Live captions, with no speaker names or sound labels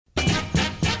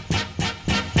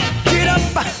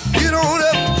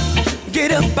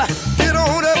Get up, get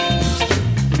on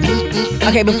up.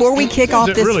 Okay, before we kick off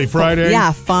Is it this... really Friday?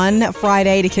 Yeah, fun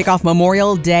Friday to kick off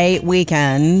Memorial Day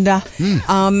weekend.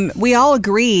 We all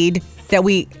agreed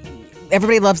that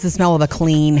everybody loves the smell of a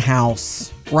clean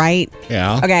house, right?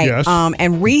 Yeah. Okay. Yes.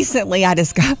 And recently I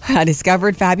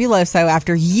discovered Fabuloso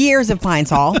after years of Pine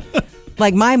Sol.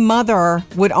 Like, my mother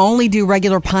would only do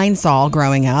regular Pine Sol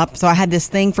growing up, so I had this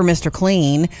thing for Mr.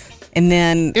 Clean. And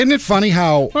then... Isn't it funny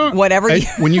how whatever you...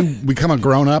 when you become a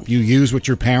grown-up, you use what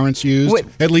your parents used,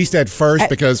 at least at first,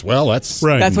 because, well, that's...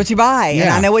 Right. That's what you buy, and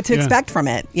Yeah. I know what to expect from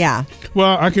it. Yeah.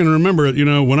 Well, I can remember,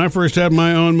 when I first had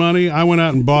my own money, I went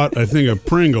out and bought a thing of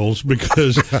Pringles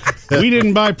because we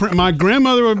didn't buy... My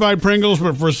grandmother would buy Pringles,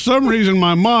 but for some reason,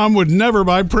 my mom would never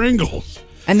buy Pringles.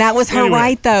 And that was her Anyway.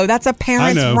 right, though. That's a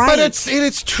parent's I know. right. But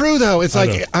it's true, though. It's I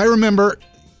like, know. I remember,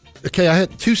 okay, I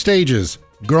had 2 stages.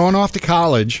 Growing off to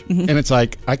college, and it's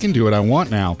like, I can do what I want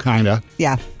now, kind of.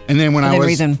 Yeah. And then when Within I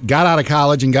reason. got out of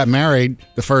college and got married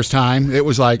the first time, it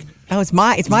was like... Oh, it's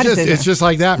my decision. It's just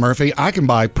like that, Murphy. I can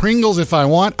buy Pringles if I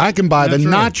want. I can buy That's the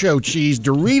right. nacho cheese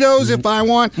Doritos if I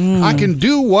want. I can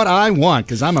do what I want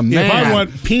because I'm a man. If I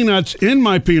want peanuts in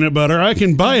my peanut butter, I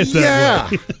can buy it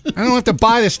that way. I don't have to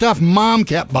buy the stuff Mom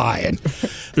kept buying.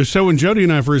 So when Jody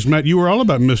and I first met, you were all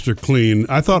about Mr. Clean.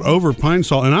 I thought over Pine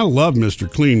Sol, and I love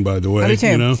Mr. Clean, by the way. I do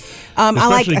too. I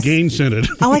like Especially gain scented.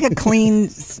 I like a clean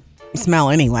smell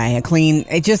anyway.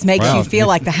 It just makes Well, you feel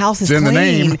like the house is it's in the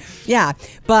clean. name. Yeah,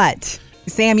 but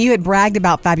Sam, you had bragged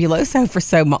about Fabuloso for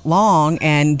so long,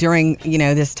 and during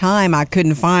this time, I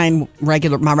couldn't find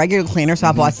my regular cleaner, so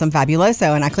I bought some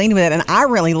Fabuloso, and I cleaned with it, and I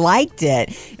really liked it.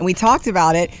 And we talked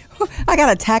about it. I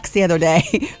got a text the other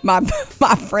day. My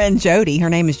friend Jody, her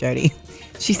name is Jody.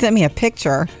 She sent me a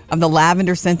picture of the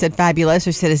lavender scented Fabuloso.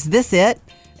 She said, "Is this it?"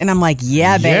 And I'm like,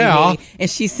 "Yeah, baby." Yeah. And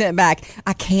she sent back,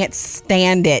 "I can't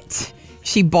stand it."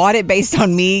 She bought it based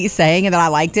on me saying that I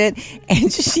liked it,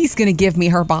 and she's going to give me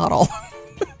her bottle.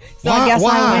 So I guess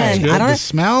I win. I don't The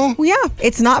smell? Well, yeah,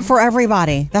 it's not for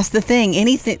everybody. That's the thing.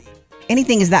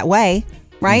 Anything is that way,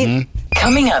 right?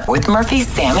 Coming up with Murphy,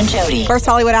 Sam, and Jody. First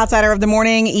Hollywood Outsider of the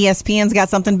morning. ESPN's got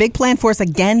something big planned for us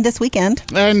again this weekend.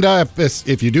 And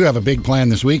if you do have a big plan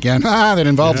this weekend that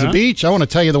involves the beach, I want to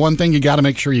tell you the one thing you got to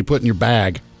make sure you put in your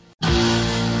bag.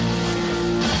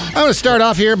 I'm going to start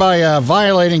off here by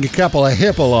violating a couple of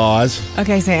HIPAA laws.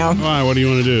 Okay, Sam. Why? What do you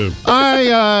want to do?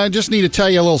 I just need to tell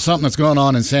you a little something that's going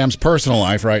on in Sam's personal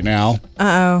life right now.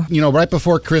 Uh-oh. Right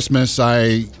before Christmas,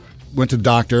 I went to the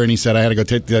doctor, and he said I had to go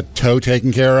take the toe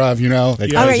taken care of, that Oh,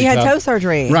 crazy right, you had toe. toe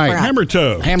surgery. Right. Forgot. Hammer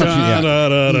toe. Hammer toe, yeah.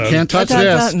 Da-da-da-da. You can't touch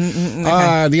this.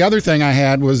 Okay. The other thing I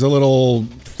had was a little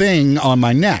thing on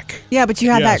my neck. Yeah, but you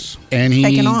had Yes. And he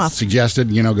taken off.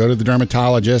 suggested, go to the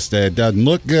dermatologist. It doesn't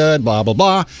look good, blah, blah,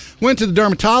 blah. Went to the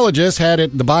dermatologist, had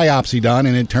the biopsy done,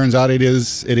 and it turns out it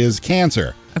is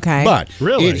cancer. Okay. But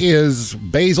Really? it is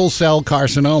basal cell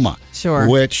carcinoma. Sure.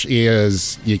 Which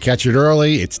is, you catch it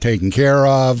early, it's taken care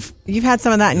of. You've had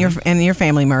some of that in your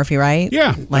family, Murphy, right?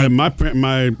 Yeah, Like-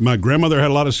 my grandmother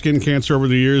had a lot of skin cancer over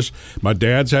the years. My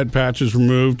dad's had patches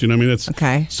removed. It's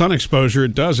Okay. sun exposure.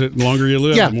 It does it. The longer you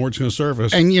live, Yeah. the more it's going to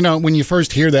surface. And, when you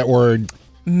first hear that word,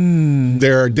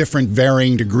 there are different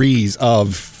varying degrees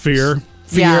of Fear.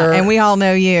 Yeah, and we all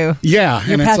know you. Yeah.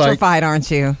 You're and it's like, petrified, aren't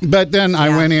you? but then I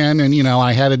Yeah. went in and,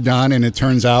 I had it done, and it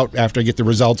turns out after I get the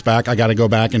results back, I got to go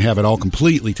back and have it all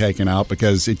completely taken out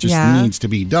because it just Yeah. needs to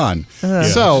be done. Ugh,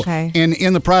 So okay.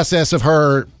 in the process of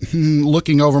her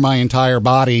looking over my entire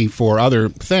body for other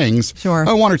things, Sure.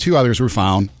 1 or 2 others were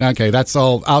found. Okay, that's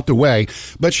all out the way.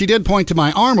 But she did point to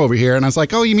my arm over here, and I was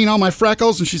like, "Oh, you mean all my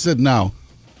freckles?" And she said, "No,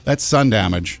 that's sun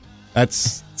damage.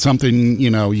 That's something,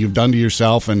 you've done to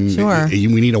yourself, and Sure.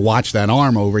 we need to watch that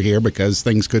arm over here because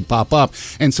things could pop up."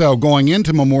 And so going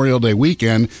into Memorial Day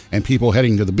weekend and people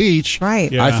heading to the beach,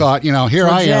 Right. Yeah. I thought, here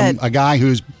I am, legit. a guy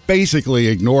who's basically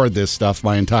ignored this stuff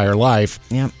my entire life.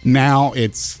 Yep. Now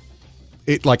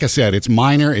like I said, it's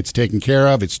minor, it's taken care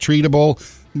of, it's treatable.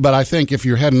 But I think if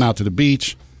you're heading out to the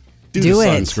beach, do the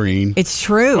sunscreen. It's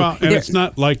true. Well, and it's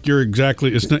not like you're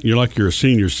like you're a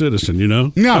senior citizen,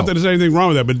 No. Not that there's anything wrong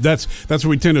with that, but that's what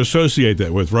we tend to associate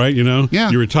that with, right? Yeah.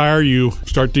 You retire, you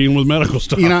start dealing with medical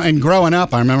stuff. And growing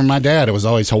up, I remember my dad, it was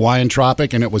always Hawaiian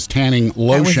Tropic, and it was tanning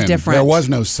lotion. different. There was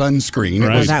no sunscreen.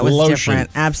 Right. It was that was lotion. different.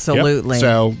 Absolutely.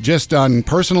 So just on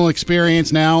personal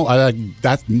experience now,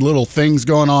 that little things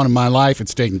going on in my life,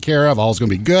 it's taken care of. All's going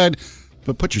to be good.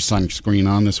 But put your sunscreen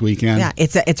on this weekend. Yeah,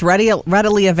 it's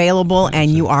readily available, and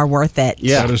you are worth it.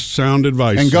 Yeah. That is sound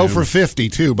advice. And go Sam. for 50,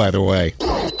 too, by the way.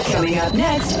 Coming up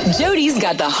next, Jody's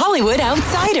got the Hollywood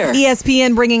Outsider.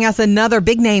 ESPN bringing us another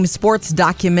big-name sports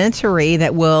documentary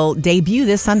that will debut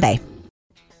this Sunday.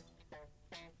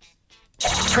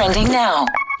 Trending now.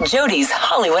 Jody's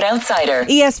Hollywood Outsider.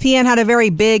 ESPN had a very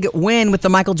big win with the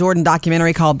Michael Jordan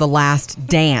documentary called The Last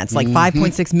Dance. Like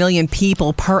 5.6 million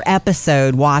people per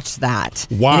episode watched that.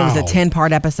 Wow. And it was a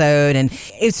 10-part episode. And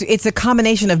it's a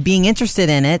combination of being interested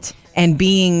in it and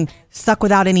being stuck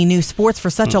without any new sports for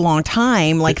such a long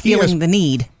time, like feeling the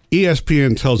need.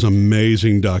 ESPN tells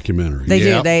amazing documentaries. They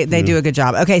do. They do a good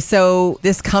job. Okay, so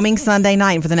this coming Sunday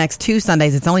night and for the next 2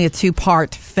 Sundays, it's only a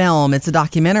 2-part film. It's a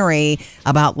documentary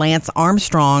about Lance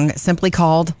Armstrong, simply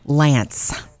called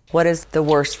Lance. What is the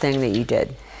worst thing that you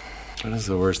did? What is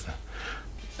the worst thing?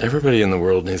 Everybody in the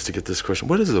world needs to get this question.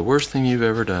 What is the worst thing you've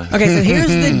ever done? Okay, so here's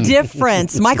the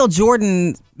difference. Michael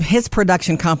Jordan, his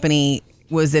production company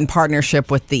was in partnership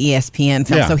with the ESPN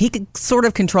film, so he could sort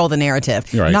of control the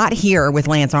narrative. Right. Not here with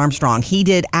Lance Armstrong. He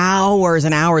did hours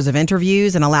and hours of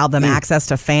interviews and allowed them access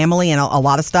to family and a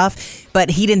lot of stuff, but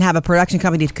he didn't have a production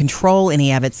company to control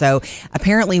any of it. So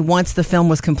apparently once the film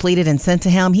was completed and sent to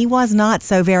him, he was not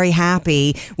so very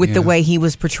happy with the way he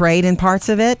was portrayed in parts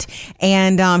of it.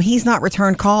 And he's not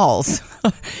returned calls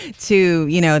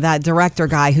to, that director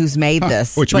guy who's made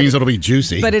this. Which means it'll be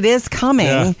juicy. But it is coming.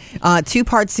 Yeah.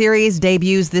 2-part series debuts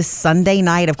this Sunday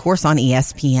night, of course, on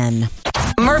ESPN.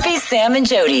 Murphy, Sam, and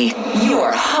Jody,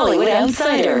 your Hollywood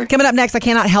Outsider. Coming up next, I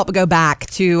cannot help but go back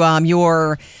to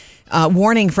your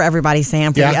warning for everybody,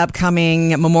 Sam, for the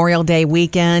upcoming Memorial Day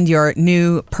weekend, your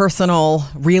new personal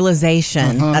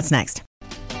realization. That's next.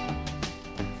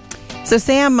 So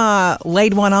Sam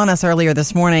laid one on us earlier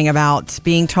this morning about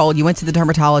being told you went to the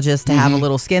dermatologist to have a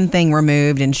little skin thing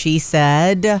removed, and she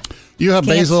said you have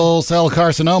basal cell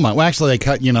carcinoma. Well, actually, they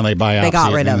cut. They biopsy. They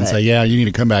got rid of and it. say, yeah, you need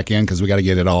to come back in because we got to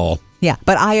get it all. Yeah,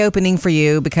 but eye-opening for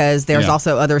you because there's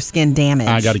also other skin damage.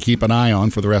 I got to keep an eye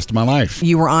on for the rest of my life.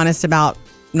 You were honest about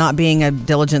not being a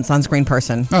diligent sunscreen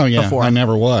person. Oh yeah, before. I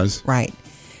never was. Right.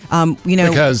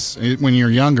 Because when you're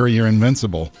younger, you're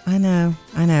invincible. I know.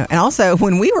 And also,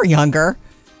 when we were younger,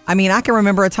 I can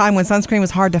remember a time when sunscreen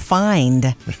was hard to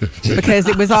find because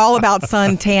it was all about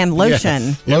suntan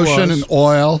lotion. Yeah. Lotion and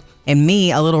oil. And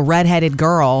me, a little redheaded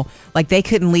girl, like they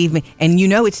couldn't leave me. And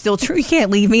it's still true. You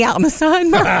can't leave me out in the sun.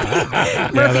 Murphy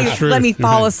that's true. let me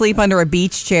fall asleep under a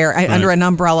beach chair, under an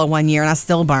umbrella one year, and I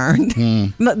still burned.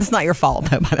 That's not your fault,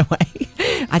 though, by the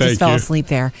way. I just fell asleep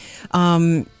there.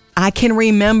 I can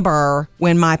remember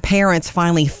when my parents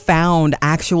finally found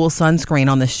actual sunscreen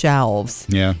on the shelves.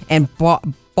 Yeah. And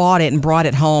bought it and brought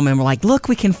it home and were like, look,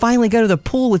 we can finally go to the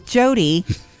pool with Jody.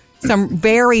 Some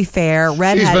very fair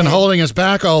redheaded. She's been holding us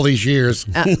back all these years.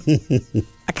 I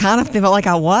kind of felt like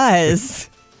I was.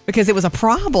 Because it was a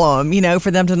problem, for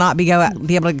them to not be able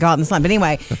to go out in the sun. But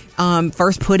anyway,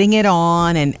 first putting it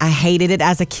on, and I hated it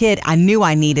as a kid. I knew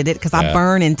I needed it because I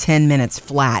burn in 10 minutes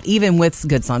flat, even with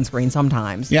good sunscreen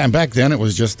sometimes. Yeah, and back then it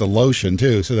was just the lotion,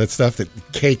 too. So that stuff that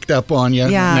caked up on you.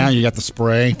 Yeah. Now you got the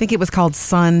spray. I think it was called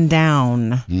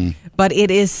Sundown. But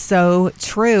it is so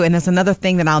true. And that's another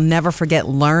thing that I'll never forget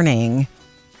learning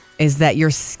is that your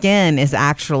skin is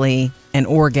actually an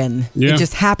organ. Yeah. It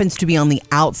just happens to be on the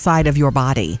outside of your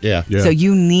body. Yeah. Yeah. So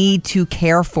you need to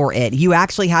care for it. You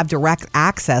actually have direct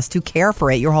access to care for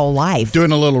it your whole life.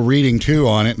 Doing a little reading, too,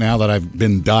 on it now that I've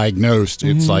been diagnosed.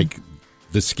 It's like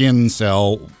the skin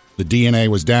cell, the DNA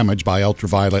was damaged by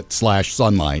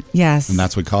ultraviolet/sunlight. Yes. And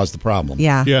that's what caused the problem.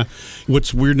 Yeah. Yeah.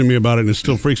 What's weird to me about it, and it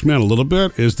still freaks me out a little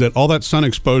bit, is that all that sun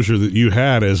exposure that you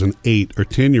had as an 8 or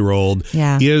 10-year-old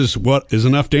is what is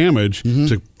enough damage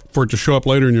for it to show up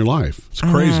later in your life. It's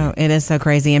crazy. I know, it is so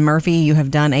crazy. And Murphy, you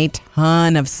have done a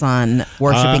ton of sun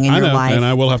worshiping in I your know, life. and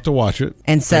I will have to watch it.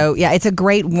 And so, it's a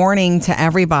great warning to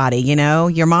everybody.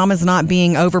 Your mom is not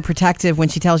being overprotective when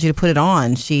she tells you to put it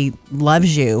on. She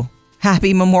loves you.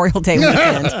 Happy Memorial Day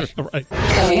weekend. Right.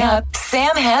 Coming up,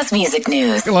 Sam has music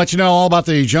news. I'll let you know all about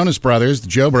the Jonas Brothers, the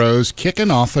Joe Bros, kicking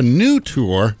off a new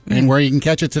tour and where you can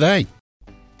catch it today.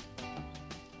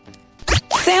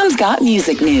 Sam's got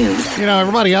music news.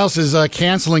 Everybody else is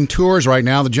canceling tours right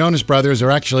now. The Jonas Brothers are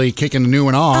actually kicking a new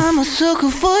one off. I'm a sucker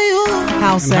for you.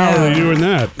 How so? How are they doing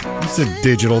that? It's a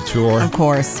digital tour. Of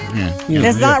course. Yeah.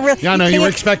 It's not really. Yeah, I know you were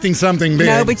expecting something big.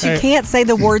 No, but you can't say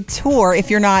the word tour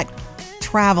if you're not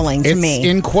traveling to It's me.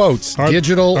 in quotes,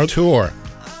 digital tour.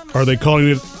 Are they calling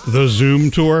it the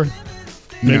Zoom tour?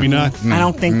 Maybe not. I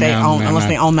don't think they own, unless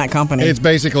they own that company. It's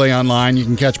basically online. You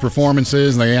can catch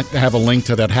performances. They have a link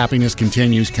to that Happiness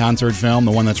Continues concert film,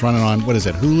 the one that's running on, what is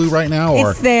it, Hulu right now?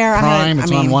 Or It's there. Prime.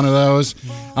 It's on one of those.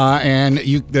 And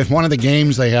one of the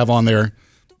games they have on their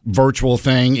virtual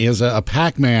thing is a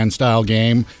Pac-Man style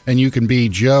game, and you can be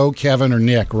Joe, Kevin, or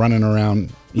Nick running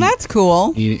around. That's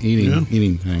cool.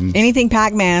 Eating things. Anything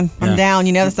Pac-Man, I'm down.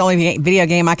 That's the only video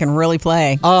game I can really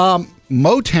play.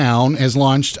 Motown has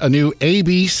launched a new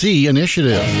ABC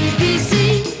initiative.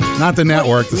 Not the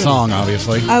network, the song,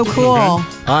 obviously. Oh, cool.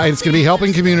 It's going to be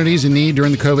helping communities in need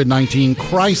during the COVID-19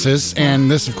 crisis, and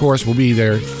this, of course, will be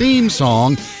their theme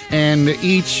song. And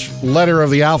each letter of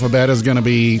the alphabet is going to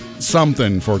be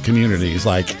something for communities,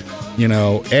 like,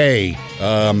 A,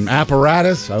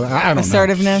 apparatus, I don't know.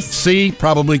 Assertiveness. C,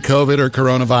 probably COVID or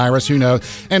coronavirus, who knows.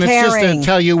 And it's just Caring. to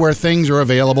tell you where things are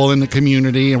available in the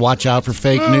community and watch out for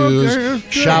fake news. Okay,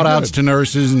 good, Shout outs good. to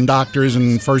nurses and doctors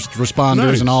and first responders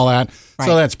Nice. and all that. Right.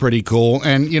 So that's pretty cool.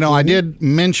 And, I did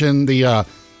mention that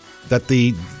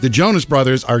the Jonas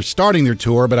Brothers are starting their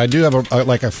tour, but I do have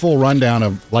a full rundown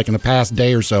of, like, in the past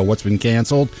day or so, what's been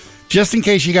canceled. Just in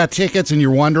case you got tickets and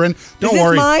you're wondering, don't this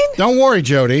worry. mine? Don't worry,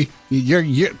 Jody.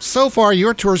 You're so far,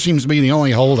 your tour seems to be the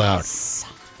only holdout.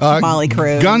 Molly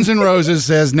Crew. Guns N' Roses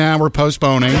says now we're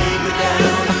postponing.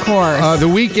 Of course. The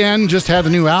Weeknd just had the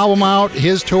new album out.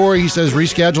 His tour, he says,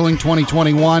 rescheduling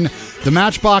 2021. The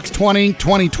Matchbox 20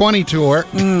 2020 tour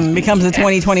becomes the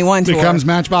 2021 tour. becomes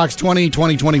Matchbox 20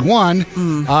 2021. Tim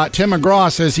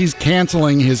McGraw says he's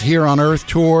canceling his Here on Earth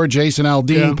tour. Jason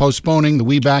Aldean postponing the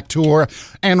We Back tour.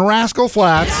 And Rascal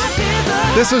Flatts,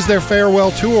 this is their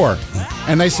farewell tour.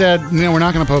 And they said, no, we're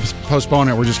not going to postpone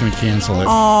it. We're just going to cancel it.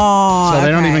 Oh, So they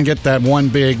don't okay. even get that one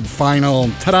big final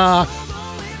ta-da.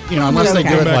 Unless they Okay.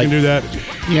 do Go it back like, and do that.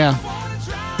 yeah.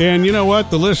 And you know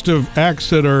what? The list of acts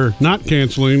that are not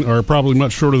canceling are probably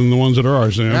much shorter than the ones that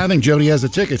are, Sam. I think Jody has a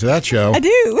ticket to that show. I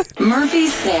do. Murphy,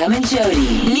 Sam, and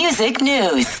Jody. Music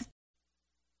news.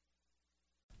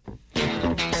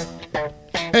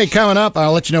 Hey, coming up,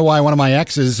 I'll let you know why one of my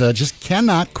exes just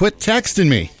cannot quit texting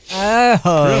me.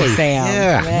 Oh, Sam.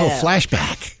 Yeah, a little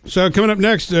flashback. So coming up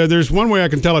next, there's one way I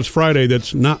can tell it's Friday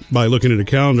that's not by looking at a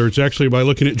calendar. It's actually by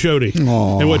looking at Jody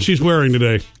Aw. and what she's wearing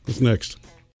today. What's next?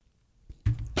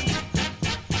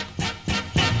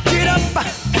 Get up,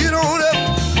 get on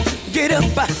up, get up,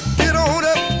 get on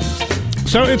up.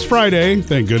 So it's Friday.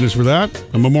 Thank goodness for that.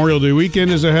 A Memorial Day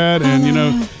weekend is ahead.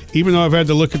 And, even though I've had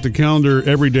to look at the calendar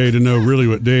every day to know really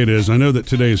what day it is, I know that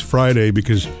today is Friday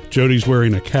because Jody's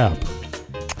wearing a cap.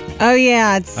 Oh,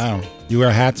 yeah. It's Oh, you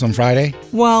wear hats on Friday?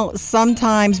 Well,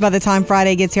 sometimes by the time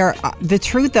Friday gets here, the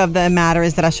truth of the matter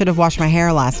is that I should have washed my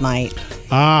hair last night.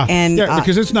 And, yeah,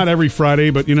 because it's not every Friday,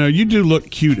 but, you do look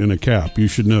cute in a cap. You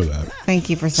should know that. Thank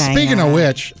you for saying Speaking that. of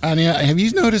which, Anya, have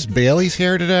you noticed Bailey's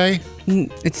hair today?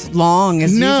 It's long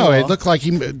as No, usual. it looked like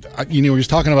he was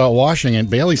talking about washing it.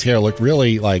 Bailey's hair looked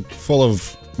really like full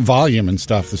of volume and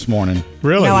stuff this morning.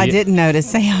 Really? No, I didn't notice,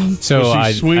 Sam. So Was she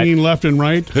I swinging left and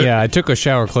right? I took a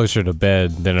shower closer to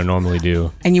bed than I normally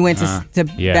do. And you went to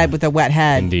yeah. bed with a wet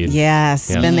head. Indeed. Yes,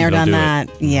 Yeah, been there, it'll done do it.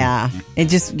 that. Yeah. It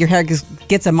just, your hair just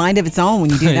gets a mind of its own when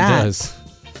you do It that. does.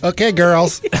 Okay,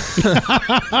 girls.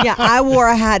 Yeah, I wore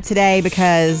a hat today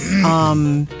because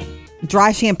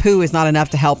dry shampoo is not enough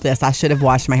to help this. I should have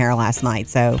washed my hair last night.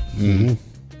 So,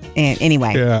 and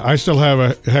anyway, Yeah, I still have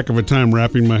a heck of a time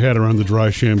wrapping my head around the dry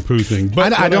shampoo thing.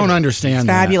 But I don't understand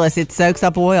that. fabulous. It soaks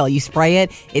up oil. You spray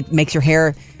it. It makes your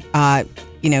hair,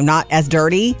 not as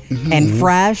dirty and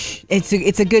fresh. It's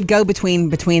a good go between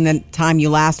the time you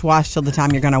last wash till the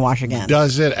time you're going to wash again.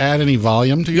 Does it add any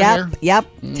volume to your hair? Yep.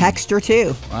 Texture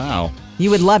too. Wow. You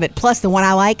would love it. Plus, the one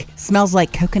I like smells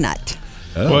like coconut.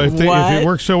 Well, if What? it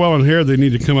works so well in hair, they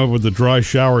need to come up with the dry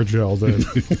shower gel then.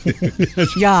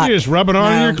 Yuck. You just rub it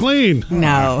on and you're clean.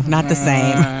 No, not the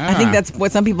same. I think that's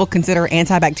what some people consider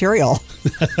antibacterial.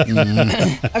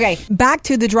 Okay, back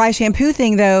to the dry shampoo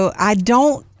thing though. I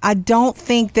don't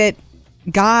think that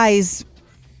guys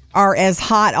are as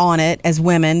hot on it as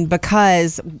women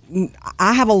because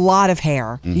I have a lot of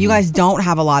hair. You guys don't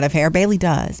have a lot of hair. Bailey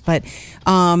does, but you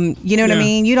know what I Yeah.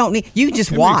 mean? You don't need, you just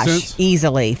That makes wash sense.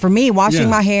 easily. For me, washing Yeah.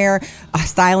 my hair,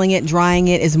 styling it, drying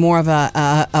it is more of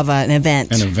an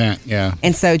event. An event, yeah.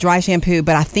 And so dry shampoo,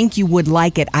 but I think you would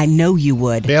like it. I know you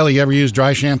would. Bailey, you ever use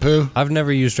dry shampoo? I've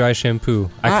never used dry shampoo.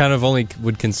 I kind of only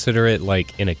would consider it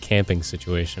like in a camping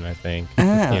situation, I think. You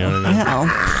know what I mean?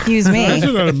 Oh, excuse That's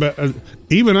me. not a bad,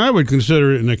 even I would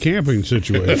consider it in a camping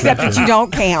situation. Except that you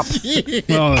don't camp.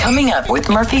 Well, Coming up with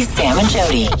Murphy, Sam, and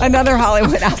Jody. Another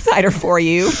Hollywood outsider for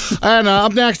you. And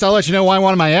up next, I'll let you know why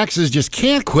one of my exes just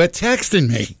can't quit texting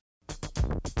me.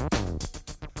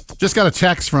 Just got a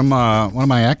text from one of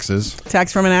my exes.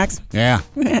 Text from an ex. Yeah,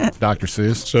 Dr.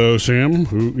 Seuss. so Sam,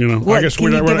 who What, I guess can we're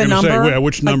you not give a going to say number?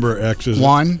 which number X is it?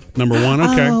 One. Number one.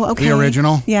 Okay. Oh, okay. The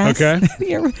original? Yes. Okay.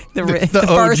 the OG.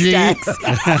 first X.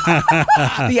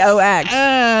 The OX.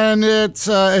 And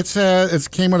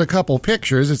it came with a couple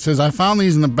pictures. It says, I found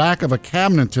these in the back of a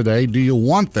cabinet today. Do you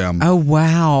want them? Oh,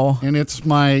 wow. And it's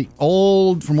my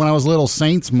old, from when I was little,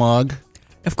 Saints mug.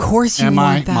 Of course you and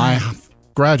want that. my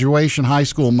graduation high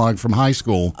school mug from high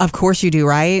school. Of course you do,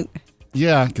 right?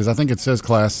 Yeah, because I think it says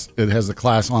class. It has the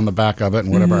class on the back of it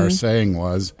and whatever our saying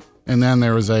was. And then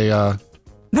there was a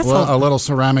little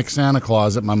ceramic Santa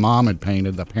Claus that my mom had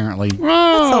painted, apparently. That's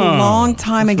a long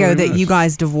time ago that you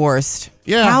guys divorced.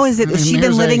 Yeah. How is it? Has she been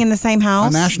here's living in the same A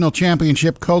house? national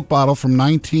championship Coke bottle from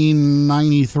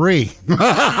 1993.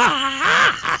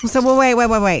 So,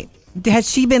 well, wait. Has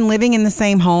she been living in the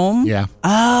same home? Yeah.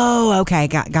 Oh, okay.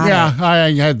 Got it. Yeah,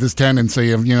 I had this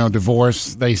tendency of,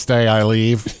 divorce, they stay, I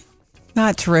leave.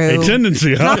 Not true. A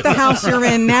tendency, huh? Not the house you're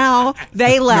in now.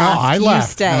 They left. No, I You left,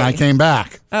 stay. and I came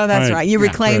back. Oh, that's Right. right. You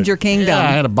reclaimed your kingdom. Yeah,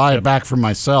 I had to buy it back for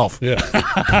myself. Yeah.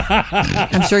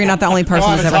 I'm sure you're not the only person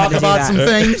Want who's to ever had talk to do about that.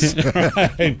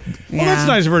 some things? Well, that's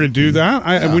nice of her to do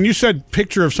that. When you said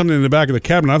picture of something in the back of the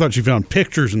cabinet, I thought she found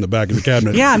pictures in the back of the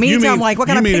cabinet. Yeah, me You too. mean- I'm like, what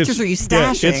kind you of mean pictures it's- are you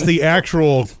yeah, stashing? it's the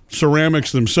actual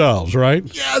ceramics themselves, right?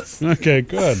 Yes. Okay,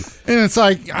 good. And it's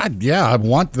like, I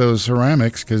want those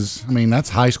ceramics because, that's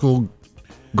high school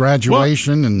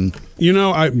graduation and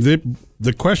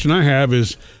The question I have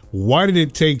is, why did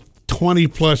it take 20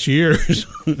 plus years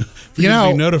for you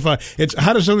to be notified?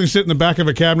 How does something sit in the back of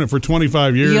a cabinet for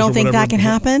 25 years? You don't or think whatever? that can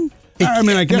happen?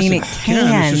 I guess it it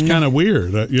can. It's just kind of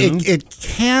weird. it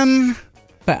can.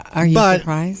 But are you But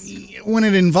surprised? when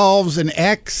it involves an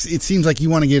ex, it seems like you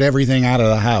want to get everything out of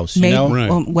the house. Maybe,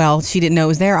 Right. well, she didn't know it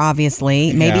was there,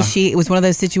 obviously. Maybe Yeah. it was one of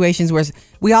those situations where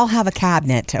we all have a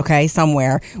cabinet, okay,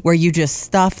 somewhere where you just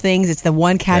stuff things. It's the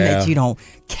one cabinet Yeah. you don't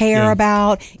care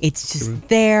about. It's just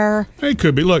there. It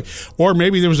could be. Look, or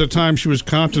maybe there was a time she was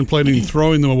contemplating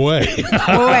throwing them away.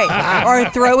 Or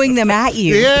throwing them at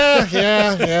you.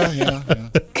 Yeah.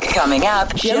 Coming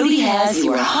up, Jody has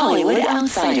your Hollywood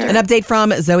Outsider. An update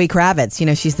from Zoe Kravitz.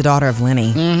 She's the daughter of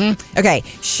Lenny. Mm-hmm. Okay,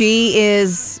 she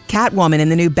is Catwoman in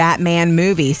the new Batman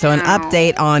movie. So an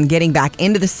update on getting back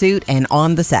into the suit and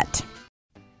on the set.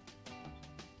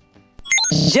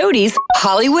 Jody's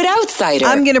Hollywood Outsider.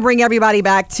 I'm going to bring everybody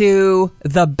back to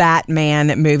the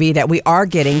Batman movie that we are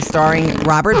getting, starring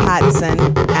Robert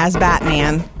Pattinson as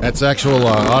Batman. That's actual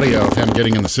audio of him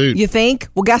getting in the suit. You think?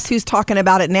 Well, guess who's talking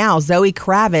about it now? Zoe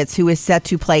Kravitz, who is set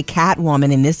to play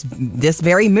Catwoman in this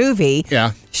very movie.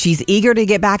 Yeah. She's eager to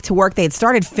get back to work. They had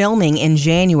started filming in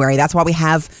January. That's why we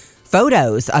have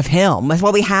photos of him. That's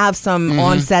why we have some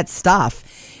on-set stuff.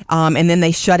 And then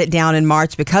they shut it down in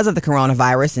March because of the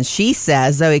coronavirus. And she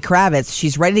says, Zoe Kravitz,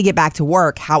 she's ready to get back to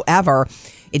work. However,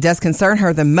 it does concern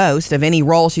her the most of any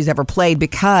role she's ever played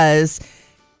because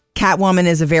Catwoman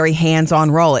is a very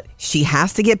hands-on role. She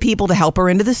has to get people to help her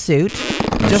into the suit,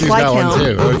 just She's like got him. one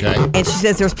too. Okay. And she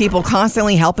says there's people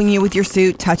constantly helping you with your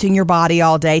suit, touching your body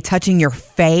all day, touching your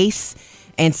face.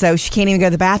 And so she can't even go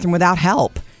to the bathroom without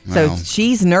help. So Wow.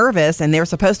 she's nervous, and they're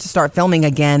supposed to start filming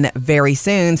again very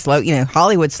soon.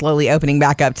 Hollywood's slowly opening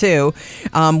back up too.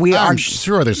 I'm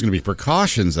sure there's going to be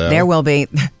precautions though. There will be.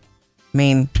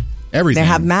 Everything. They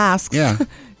have masks. Yeah.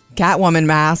 Catwoman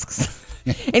masks.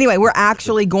 Anyway, we're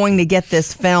actually going to get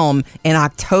this film in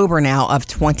October now of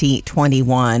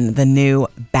 2021, the new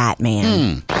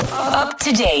Batman. Up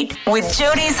to date with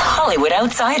Jody's Hollywood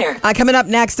Outsider. Coming up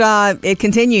next, it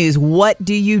continues. What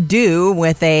do you do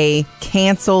with a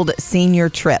canceled senior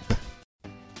trip?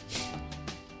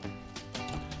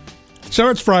 So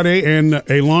it's Friday and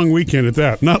a long weekend at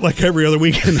that. Not like every other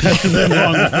weekend. Hasn't been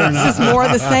long before now. It's more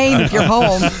of the same if you're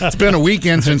home. It's been a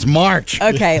weekend since March.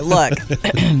 Okay, look.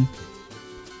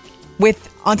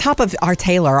 On top of our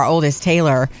Taylor, our oldest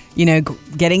Taylor,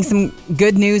 getting some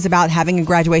good news about having a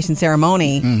graduation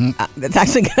ceremony, that's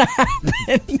actually going to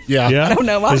happen. Yeah. Yeah? I don't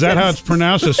know why. Is that how it's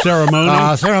pronounced? A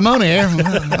ceremony? Ceremony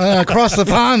across the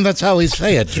pond. That's how we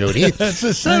say it, Judy. It's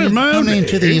a ceremony. Coming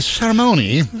to the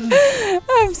ceremony.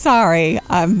 I'm sorry.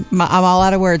 I'm all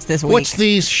out of words this week. What's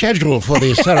the schedule for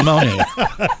the ceremony?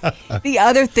 The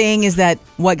other thing is that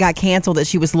what got canceled that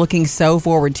she was looking so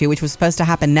forward to, which was supposed to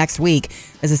happen next week,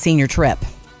 is a senior trip.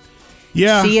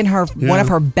 Yeah. She and one of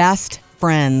her best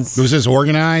friends. Was this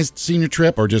organized senior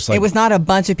trip or just like... It was not a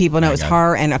bunch of people. No, it was gotcha.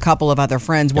 her and a couple of other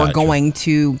friends were Gotcha. going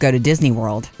to go to Disney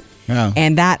World. Yeah.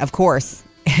 And that, of course,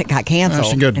 got canceled.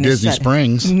 she can go to And it's Disney shut-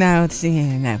 Springs. No,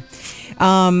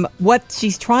 no. What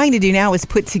she's trying to do now is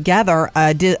put together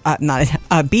a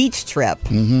beach trip.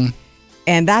 Mm-hmm.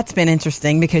 And that's been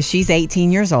interesting because she's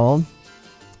 18 years old.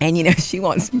 And, she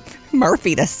wants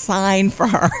Murphy to sign for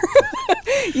her.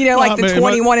 Like the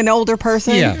 21 and older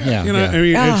person. Yeah. I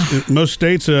mean, most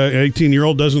states, an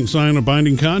 18-year-old doesn't sign a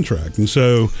binding contract, and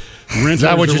so. Is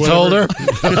that what you told her? But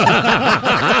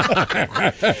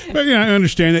I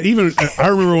understand that. Even I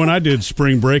remember when I did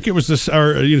spring break, it was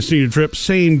our senior trip,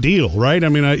 same deal, right? I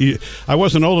mean, I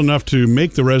wasn't old enough to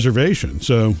make the reservation,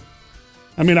 so.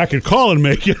 I mean, I could call and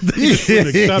make it. They just wouldn't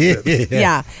accept it.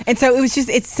 Yeah. And so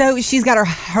she's got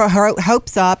her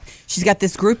hopes up. She's got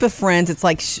this group of friends. It's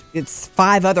like it's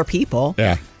 5 other people.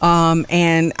 Yeah.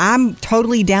 And I'm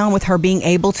totally down with her being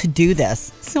able to do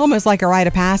this. It's almost like a rite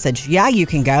of passage. Yeah, you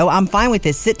can go. I'm fine with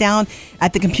this. Sit down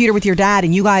at the computer with your dad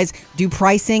and you guys do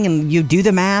pricing and you do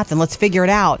the math and let's figure it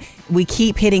out. We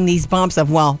keep hitting these bumps of,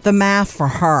 the math for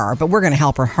her, but we're going to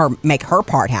help her make her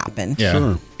part happen. Yeah.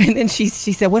 Sure. And then she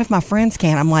said, what if my friends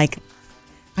can't? I'm like,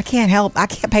 I can't help. I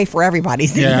can't pay for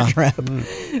everybody's senior trip.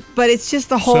 But it's just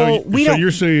the whole. So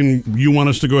you're saying you want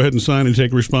us to go ahead and sign and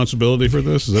take responsibility for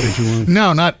this? Is that what you want?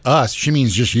 No, not us. She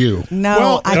means just you.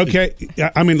 No. Well, okay.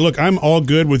 I mean, look, I'm all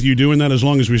good with you doing that as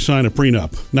long as we sign a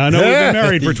prenup. Now, I know we've been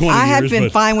married for 20 years. I have been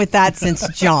fine with that since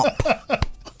jump.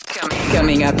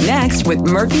 Coming up next with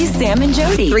Murphy, Sam, and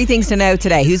Jody. 3 things to know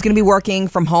today. Who's going to be working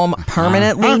from home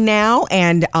permanently now,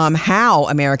 and how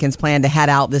Americans plan to head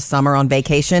out this summer on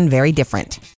vacation. Very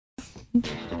different.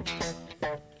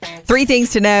 3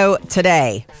 things to know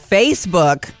today.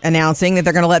 Facebook announcing that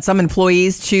they're going to let some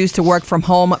employees choose to work from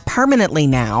home permanently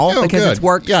now because it's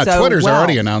worked so well. Yeah, Twitter's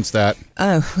already announced that.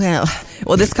 Oh,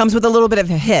 well, this comes with a little bit of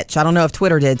a hitch. I don't know if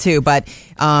Twitter did too, but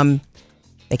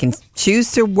they can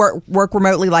choose to work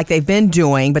remotely like they've been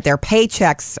doing, but their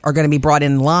paychecks are going to be brought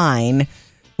in line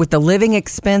with the living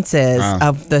expenses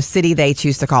of the city they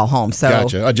choose to call home. So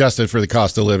gotcha. Adjusted for the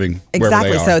cost of living.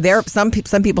 Exactly. Wherever they are. So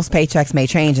some people's paychecks may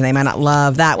change, and they might not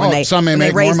love that when they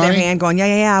raise their hand, going,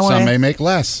 yeah. Some may make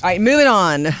less. All right, moving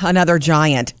on. Another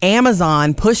giant,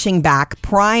 Amazon pushing back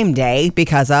Prime Day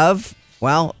because of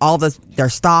all their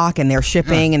stock and their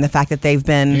shipping and the fact that they've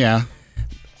been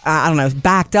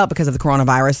backed up because of the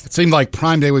coronavirus. It seemed like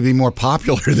Prime Day would be more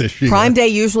popular this year. Prime Day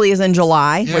usually is in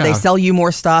July, where they sell you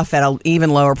more stuff at an even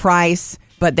lower price,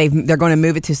 but they're going to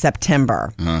move it to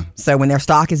September. So when their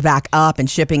stock is back up and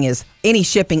any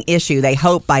shipping issue, they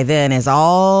hope by then is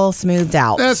all smoothed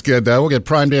out. That's good, though. We'll get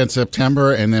Prime Day in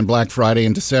September and then Black Friday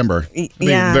in December.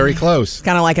 Yeah. Very close. It's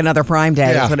kind of like another Prime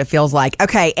Day. That's what it feels like.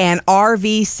 Okay, and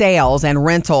RV sales and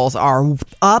rentals are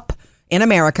up in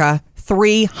America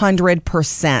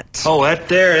 300%. Oh,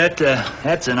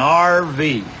 that's an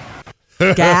RV.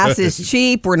 Gas is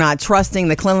cheap. We're not trusting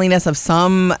the cleanliness of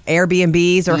some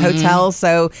Airbnbs or hotels.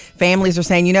 So families are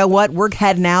saying, you know what? We're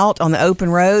heading out on the open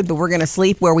road, but we're going to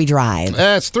sleep where we drive.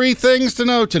 That's 3 things to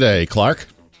know today, Clark.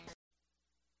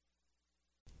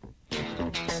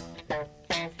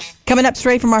 Coming up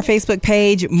straight from our Facebook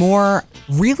page, more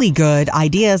really good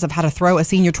ideas of how to throw a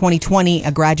senior 2020,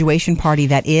 a graduation party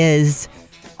that is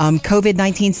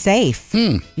COVID-19 safe.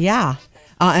 Yeah.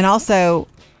 And also,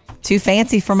 too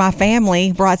fancy for my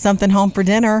family, brought something home for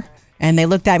dinner, and they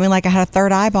looked at me like I had a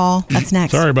third eyeball. That's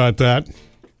next. Sorry about that.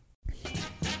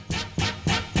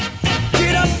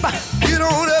 Get up, get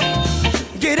on up,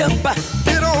 get up,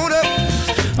 get on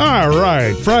up. All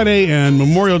right. Friday and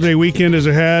Memorial Day weekend is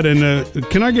ahead, and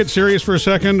can I get serious for a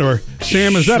second? Or,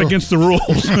 Sam, is that against the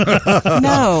rules?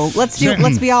 No. Let's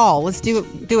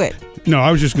do it. No,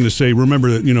 I was just going to say, remember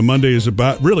that, Monday is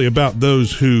about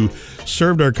those who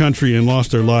served our country and lost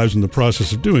their lives in the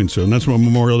process of doing so. And that's what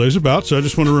Memorial Day is about. So I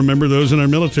just want to remember those in our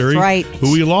military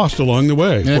who we lost along the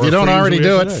way. And if you don't already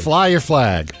do it, fly your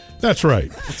flag. That's right.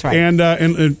 That's right. And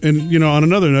on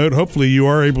another note, hopefully you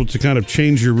are able to kind of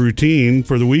change your routine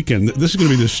for the weekend. This is going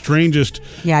to be the strangest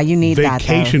you need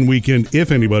vacation weekend,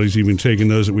 if anybody's even taken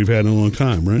those that we've had in a long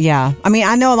time, right? Yeah. I mean,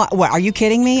 I know a lot. What, are you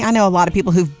kidding me? I know a lot of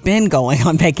people who've been going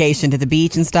on vacation to the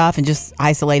beach and stuff and just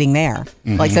isolating there,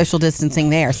 like social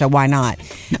distancing there. So why not?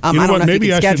 I don't know if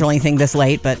you can schedule anything this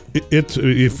late, but if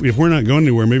we're not going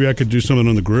anywhere, maybe I could do something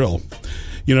on the grill.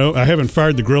 I haven't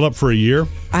fired the grill up for a year.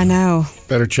 I know.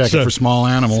 Better check it for small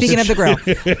animals. Speaking of the grill,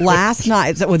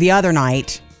 the other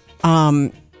night,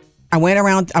 I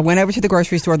went over to the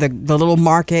grocery store, the little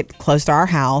market close to our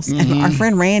house, and our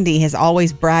friend Randy has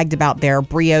always bragged about their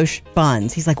brioche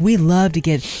buns. He's like, we love to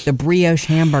get the brioche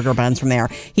hamburger buns from there.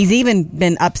 He's even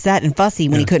been upset and fussy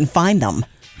when he couldn't find them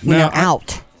when they're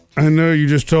out. I know you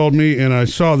just told me, and I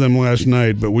saw them last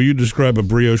night, but will you describe a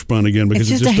brioche bun again? Because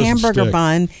it's just a hamburger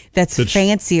bun that's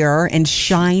fancier and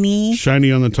shiny.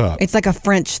 Shiny on the top. It's like a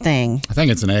French thing. I think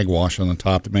it's an egg wash on the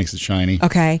top that makes it shiny.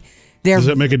 Okay. Does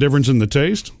that make a difference in the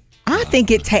taste? I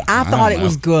think I thought it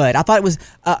was good. I thought it was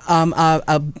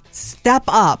a step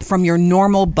up from your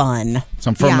normal bun.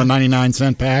 Some from the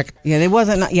 99-cent pack? Yeah, it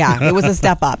wasn't. Yeah, it was a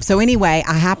step up. So anyway,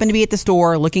 I happened to be at the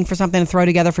store looking for something to throw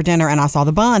together for dinner, and I saw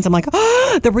the buns. I'm like,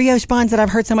 oh, the brioche buns that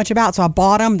I've heard so much about. So I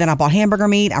bought them. Then I bought hamburger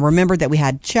meat. I remembered that we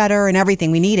had cheddar and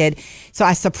everything we needed. So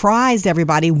I surprised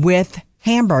everybody with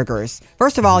hamburgers.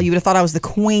 First of all, you would have thought I was the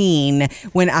queen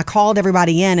when I called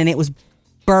everybody in, and it was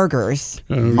burgers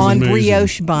on amazing.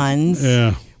 Brioche buns.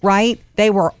 Yeah. Right?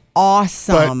 They were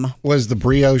awesome. But was the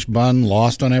brioche bun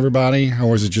lost on everybody?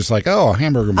 Or was it just like, oh, a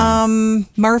hamburger bun?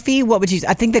 Murphy, what would you...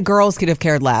 I think the girls could have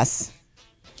cared less.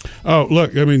 Oh,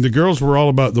 look, I mean, the girls were all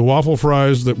about the waffle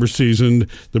fries that were seasoned,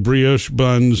 the brioche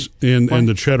buns, and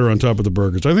the cheddar on top of the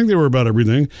burgers. I think they were about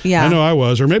everything. Yeah. I know I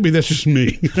was, or maybe that's just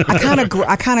me. I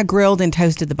kind of grilled and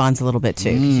toasted the buns a little bit,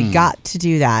 too. 'Cause you got to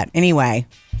do that. Anyway,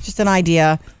 just an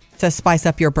idea to spice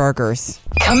up your burgers.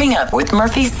 Coming up with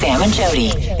Murphy, Sam, and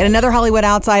Jody. And another Hollywood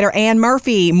outsider, Ann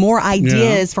Murphy, more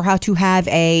ideas for how to have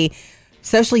a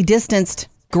socially distanced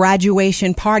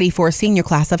graduation party for a senior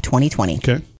class of 2020.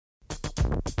 Okay.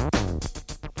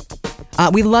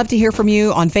 We'd love to hear from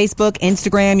you on Facebook,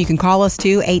 Instagram. You can call us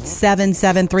too,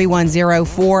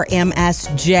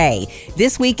 877-310-4MSJ.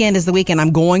 This weekend is the weekend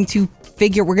we're going to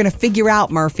figure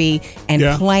out, Murphy, and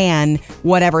plan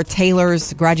whatever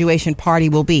Taylor's graduation party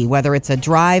will be, whether it's a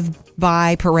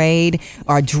drive-by parade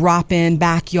or a drop-in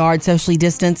backyard socially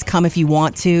distanced, come if you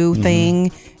want to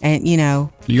thing. And,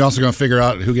 You also going to figure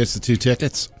out who gets the 2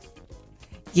 tickets?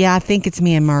 Yeah, I think it's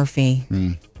me and Murphy.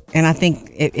 And I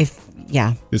think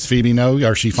yeah. Does Phoebe know?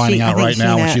 Or is she finding out right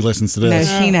now when she listens to this?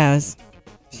 No, she knows.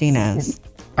 She knows.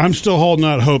 I'm still holding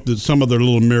out hope that some other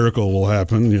little miracle will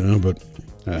happen, but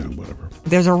whatever.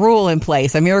 There's a rule in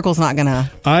place. A miracle's not going to...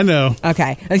 I know.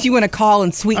 Okay. If you want to call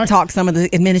and sweet talk some of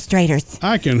the administrators.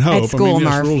 I can hope. At school,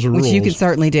 Murph, rules are which rules. you can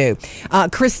certainly do.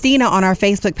 Christina on our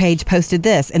Facebook page posted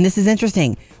this, and this is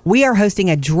interesting. We are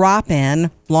hosting a drop-in,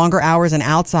 longer hours and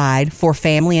outside for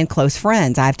family and close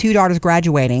friends. I have 2 daughters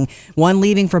graduating, one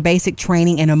leaving for basic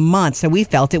training in a month, so we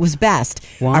felt it was best.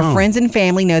 Wow. Our friends and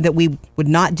family know that we would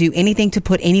not do anything to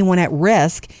put anyone at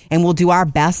risk, and we'll do our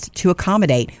best to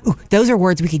accommodate. Ooh, those are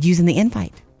words we could use in the invite.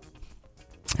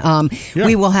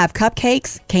 We will have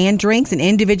cupcakes, canned drinks, and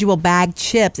individual bagged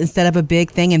chips instead of a big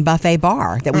thing in buffet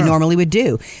bar that we normally would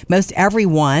do. Most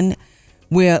everyone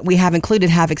we have included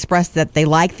have expressed that they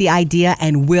like the idea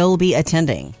and will be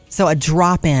attending. So a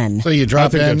drop-in. So you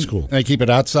drop in, that's cool. They keep it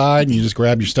outside, and you just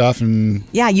grab your stuff and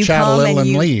you chat come a little and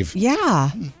you leave.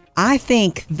 Yeah. I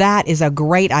think that is a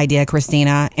great idea,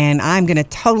 Christina, and I'm going to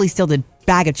totally steal the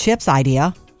bag of chips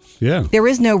idea. Yeah. There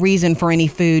is no reason for any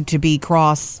food to be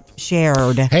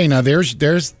cross-shared. Hey, now there's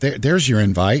your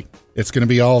invite. It's going to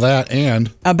be all that and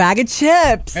A bag of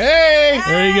chips. hey,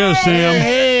 There you go, Sam.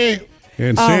 hey.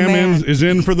 And Oh, Sam man. is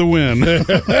in for the win.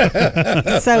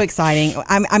 It's so exciting.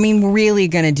 I mean, we're really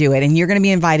going to do it, and you're going to be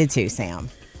invited too, Sam.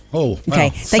 Oh, Okay.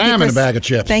 wow. Sam and a bag of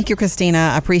chips. Thank you,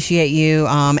 Christina. I appreciate you.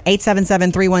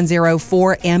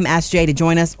 877-310-4MSJ to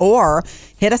join us, or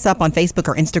hit us up on Facebook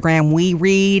or Instagram. We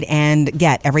read and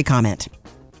get every comment.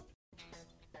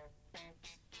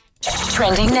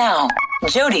 Trending now.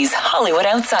 Jody's Hollywood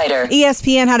Outsider.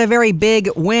 ESPN had a very big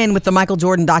win with the Michael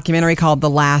Jordan documentary called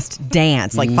The Last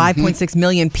Dance. Like 5.6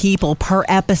 million people per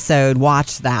episode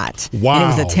watched that. Wow. And it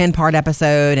was a 10-part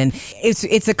episode. And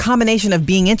it's a combination of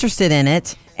being interested in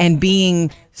it and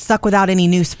being stuck without any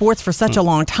new sports for such a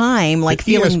long time, like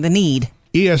feeling the need.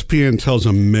 ESPN tells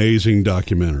amazing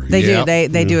documentaries. They Yeah. do.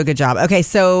 They do a good job. Okay,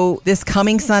 so this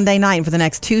coming Sunday night and for the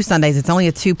next 2 Sundays, it's only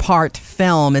a 2-part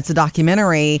film. It's a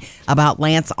documentary about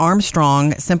Lance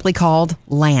Armstrong, simply called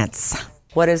Lance.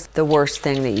 What is the worst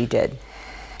thing that you did?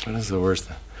 What is the worst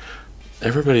thing?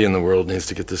 Everybody in the world needs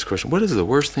to get this question. What is the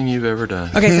worst thing you've ever done?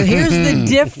 Okay, so here's the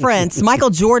difference. Michael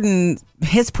Jordan,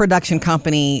 his production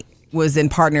company was in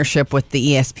partnership with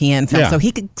the ESPN film, so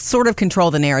he could sort of control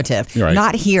the narrative. Right.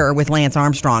 Not here with Lance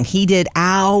Armstrong. He did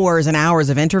hours and hours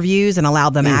of interviews and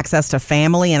allowed them access to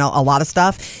family and a lot of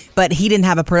stuff, but he didn't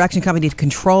have a production company to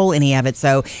control any of it.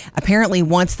 So apparently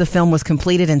once the film was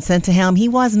completed and sent to him, he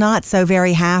was not so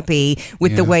very happy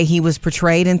with the way he was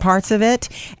portrayed in parts of it.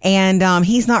 And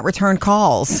he's not returned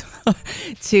calls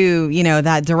to,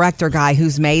 that director guy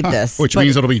who's made this. Which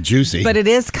means it'll be juicy. But it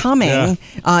is coming. Yeah.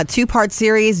 2-part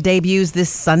series debuts this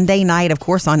Sunday night, of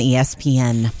course, on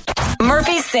ESPN.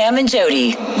 Murphy, Sam, and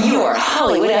Jody. Your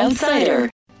Hollywood Outsider.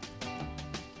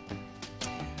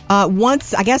 I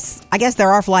guess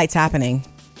there are flights happening.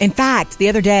 In fact, the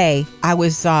other day I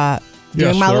was doing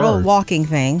Yes, my there little are. walking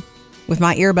thing with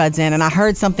my earbuds in, and I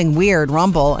heard something weird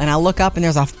rumble, and I look up and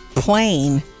there's a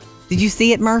plane Did you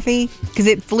see it, Murphy? Because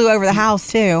it flew over the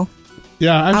house, too.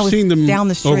 Yeah, I I've was seen them down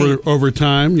the street. over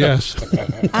time, yes.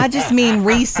 I just mean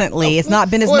recently. It's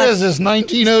not been as much. What is this,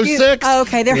 1906?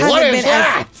 Okay, there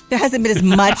hasn't been as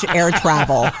much air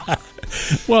travel.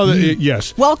 Well,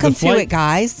 yes. Welcome The flight- to it,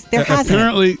 guys. There hasn't.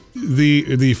 Apparently,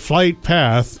 the flight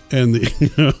path and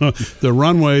the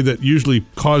runway that usually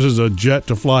causes a jet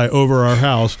to fly over our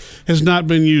house has not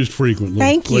been used frequently.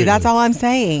 Thank you. lately. That's all I'm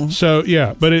saying. So,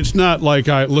 yeah, but it's not like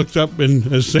I looked up and,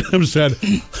 as Sam said,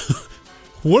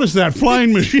 what is that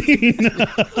flying machine?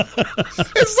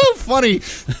 It's so funny.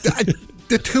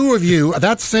 The two of you,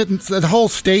 that sentence, that whole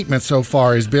statement so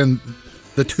far has been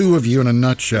the two of you in a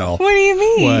nutshell. What do you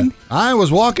mean? What? I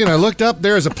was walking, I looked up,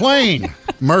 there's a plane.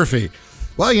 Murphy.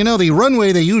 Well, you know, the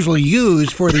runway they usually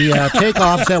use for the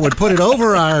takeoffs that would put it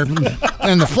over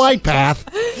and the flight path.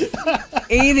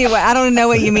 Anyway, I don't know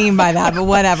what you mean by that, but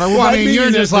whatever. Well, I mean, mean you're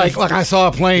is just that like, look, I saw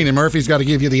a plane, and Murphy's got to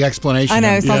give you the explanation. I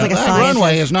know, it sounds like a that scientist.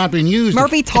 runway has not been used.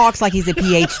 Murphy talks like he's a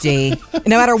PhD,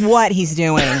 no matter what he's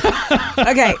doing.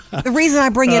 Okay, the reason I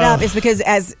bring it up is because,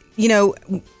 as you know,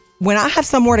 when I have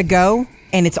somewhere to go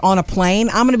and it's on a plane,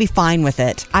 I'm going to be fine with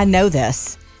it. I know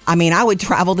this. I mean, I would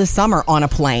travel this summer on a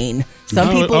plane. Some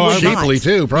people would not. Cheaply,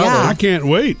 too, probably. Yeah. I can't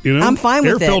wait. You know, I'm fine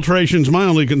with Air it. filtration's my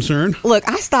only concern. Look,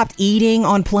 I stopped eating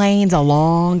on planes a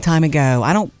long time ago.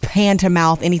 I don't hand to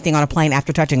mouth anything on a plane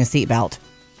after touching a seatbelt.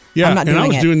 Yeah, I'm not and I doing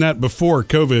was it. doing that before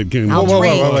COVID came. I'll along.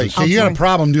 drink. Wait. So I'll you got a drink.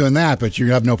 problem doing that, but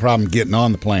you have no problem getting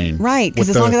on the plane. Right, because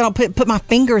With as long as I don't put my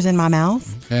fingers in my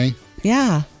mouth. Okay.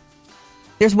 Yeah.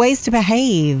 There's ways to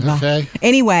behave. Okay.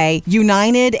 Anyway,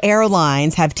 United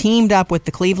Airlines have teamed up with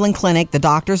the Cleveland Clinic, the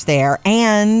doctors there,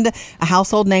 and a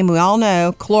household name we all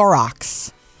know,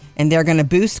 Clorox. And they're going to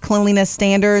boost cleanliness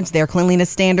standards. Their cleanliness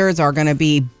standards are going to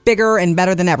be bigger and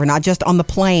better than ever, not just on the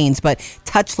planes, but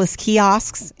touchless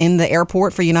kiosks in the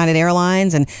airport for United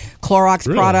Airlines and Clorox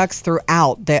Really? products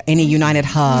throughout any United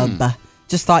hub.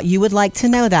 Just thought you would like to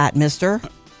know that, mister.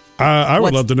 I would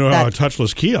What's love to know how a that?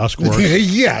 touchless kiosk works.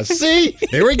 Yeah, see?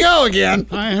 Here we go again.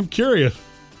 I am curious.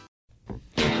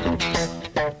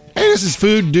 Hey, this is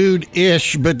Food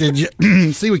Dude-ish, but did you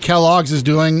see what Kellogg's is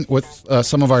doing with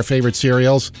some of our favorite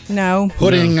cereals? No.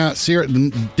 Putting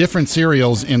different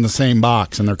cereals in the same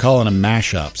box, and they're calling them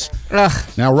mashups. Ugh.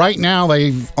 Now, right now,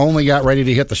 they've only got ready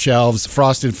to hit the shelves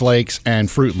Frosted Flakes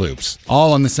and Fruit Loops,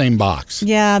 all in the same box.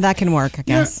 Yeah, that can work, I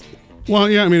guess. Well,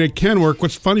 yeah, I mean, it can work.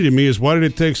 What's funny to me is why did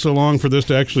it take so long for this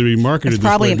to actually be marketed It's this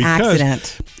probably way? an Because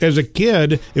accident. as a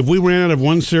kid, if we ran out of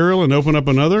one cereal and opened up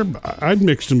another, I'd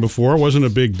mixed them before. It wasn't a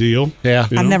big deal. Yeah.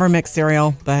 You I've know? never mixed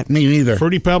cereal, but Me neither.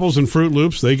 Fruity Pebbles and Fruit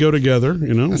Loops, they go together,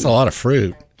 you know. That's a lot of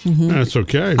fruit. That's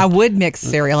okay. I would mix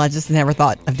cereal. I just never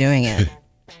thought of doing it.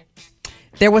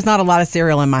 There was not a lot of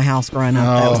cereal in my house growing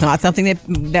up. That was not something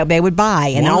that they would buy.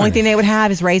 And the Why? only thing they would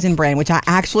have is Raisin Bran, which I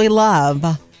actually love.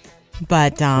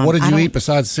 But What did I you don't- eat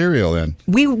besides cereal then?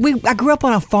 I grew up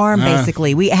on a farm,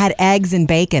 basically. We had eggs and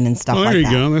bacon and stuff Well, like there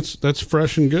you that. go. That's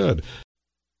fresh and good.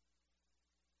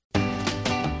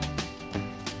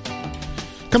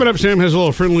 Coming up, Sam has a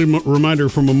little friendly reminder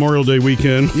for Memorial Day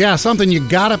weekend. Yeah, something you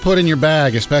gotta put in your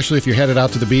bag, especially if you're headed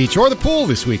out to the beach or the pool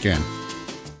this weekend.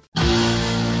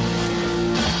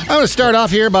 I'm going to start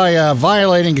off here by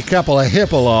violating a couple of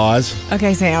HIPAA laws.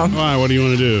 Okay, Sam. Why? What do you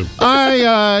want to do?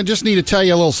 I just need to tell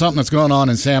you a little something that's going on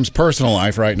in Sam's personal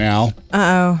life right now.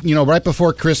 Uh-oh. You know, right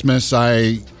before Christmas,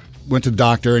 I went to the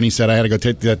doctor and he said I had to go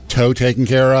take the toe taken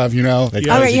care of, you know.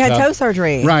 Yeah. All right, you had toe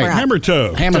surgery. Right. Crap. Hammer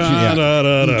toe. Hammer toe, yeah.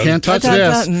 Da-da-da-da. Can't touch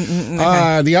Da-da-da. this.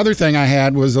 Okay. The other thing I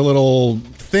had was a little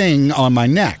thing on my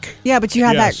neck. Yeah, but you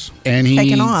had Yes. that And he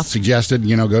taken off. suggested,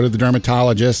 you know, go to the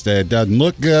dermatologist. It doesn't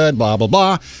look good, blah, blah,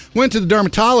 blah. Went to the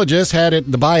dermatologist, had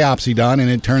the biopsy done, and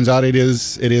it turns out it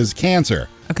is cancer.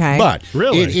 Okay. But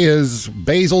Really? it is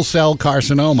basal cell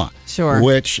carcinoma. Sure.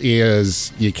 Which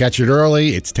is, you catch it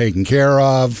early, it's taken care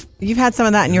of. You've had some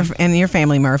of that in your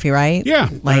family, Murphy, right? Yeah,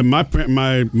 Like-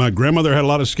 my grandmother had a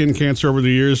lot of skin cancer over the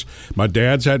years. My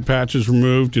dad's had patches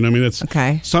removed. You know, I mean, it's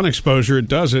Okay. sun exposure. It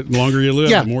does it. The longer you live,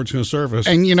 Yeah. the more it's going to surface.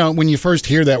 And, you know, when you first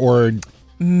hear that word,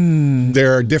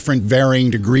 there are different varying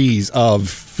degrees of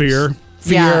Fear.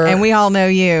 Yeah, and we all know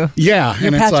you. Yeah, You're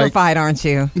and it's like, petrified, aren't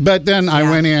you? but then I Yeah.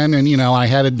 went in and, you know, I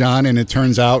had it done, and it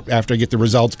turns out after I get the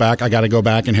results back, I got to go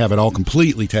back and have it all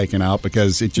completely taken out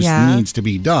because it just Yeah. needs to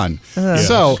be done. Ugh,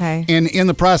 So, okay. in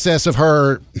the process of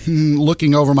her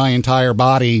looking over my entire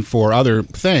body for other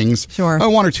things, Sure.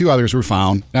 one or two others were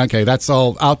found. Okay, that's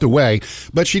all out the way.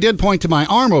 But she did point to my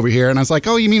arm over here, and I was like,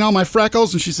 oh, you mean all my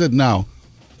freckles? And she said, no,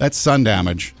 that's sun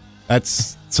damage.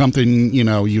 that's something,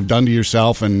 you've done to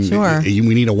yourself, and Sure. we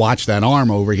need to watch that arm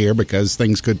over here because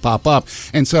things could pop up.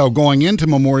 And so going into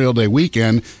Memorial Day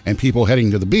weekend and people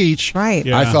heading to the beach, Right.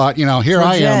 Yeah. I thought, here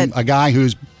I am, legit. a guy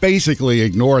who's basically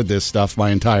ignored this stuff my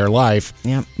entire life.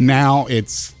 Yep. Now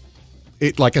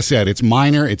like I said, it's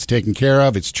minor, it's taken care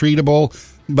of, it's treatable.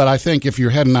 But I think if you're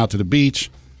heading out to the beach,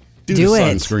 do the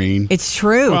it. sunscreen. It's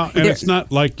true. Well, and it's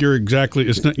not like you're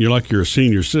like you're a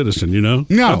senior citizen, No.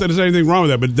 Not that there's anything wrong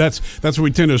with that, but that's what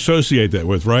we tend to associate that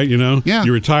with, right? Yeah.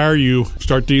 You retire, you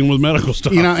start dealing with medical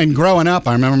stuff. And growing up,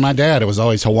 I remember my dad, it was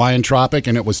always Hawaiian Tropic,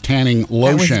 and it was tanning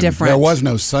lotion. different. There was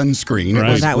no sunscreen. Right.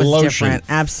 It was that was lotion. different.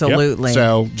 Absolutely.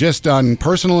 So just on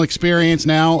personal experience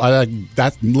now,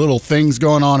 that little things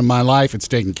going on in my life, it's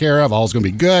taken care of. All's going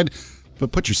to be good.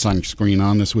 But put your sunscreen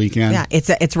on this weekend. Yeah,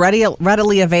 it's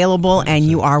readily available, and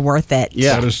you are worth it.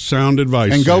 Yeah. That is sound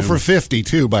advice. And go Sam. for 50,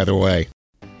 too, by the way.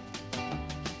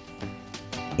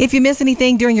 If you miss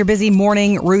anything during your busy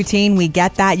morning routine, we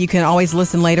get that. You can always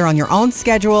listen later on your own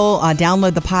schedule.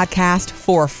 Download the podcast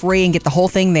for free and get the whole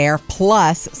thing there,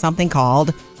 plus something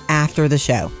called After the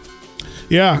Show.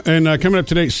 Yeah, and coming up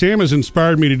today, Sam has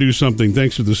inspired me to do something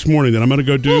thanks to this morning that I'm going to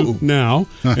go do now,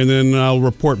 and then I'll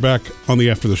report back on the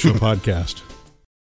After the Show podcast.